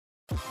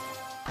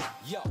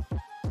Yo,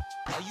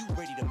 are you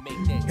ready to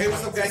make that? Hey,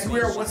 what's up, guys?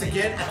 We are once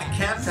again at the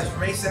Camp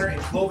Transformation Center in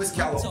Clovis,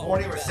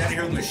 California. We're standing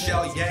here with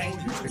Michelle Yang.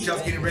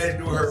 Michelle's getting ready to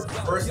do her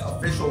first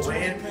official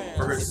weigh-in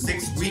for her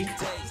 6-week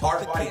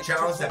Hardbody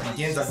challenge that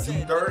begins on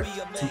June 3rd,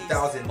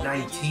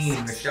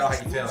 2019. Michelle,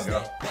 how you feeling,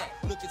 girl?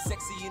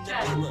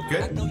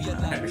 Good?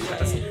 Alright,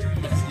 Michelle.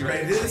 You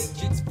ready to do this?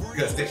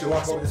 Good. Stick your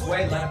walk over this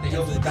way. Line up the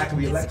heels with the back of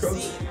the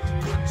electrodes.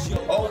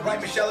 All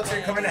right, Michelle, looks like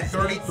you're coming in at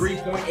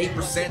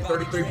 33.8%,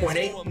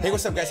 33.8. Hey,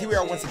 what's up, guys? Here we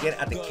are once again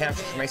at the Camp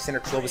Transformation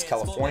Center, Clovis,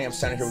 California. I'm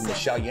standing here with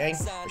Michelle Yang.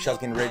 Michelle's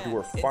getting ready to do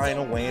her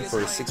final weigh-in for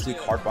her 6-week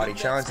Hardbody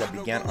challenge that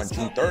began on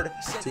June 3rd,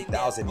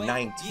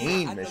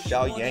 2019.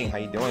 Michelle Yang, how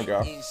you doing,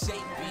 girl?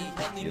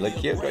 You look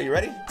cute, girl. You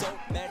ready?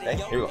 Okay,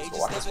 here we go. So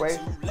walk this way.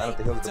 Line up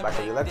the heels with the back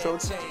of the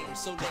electrodes.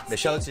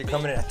 Michelle, looks like you're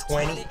coming in at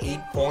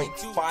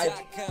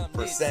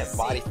 28.5%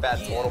 body fat,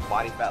 total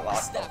body fat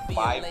loss of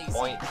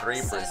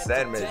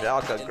 5.3%.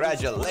 Michelle,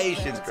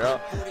 congratulations, girl.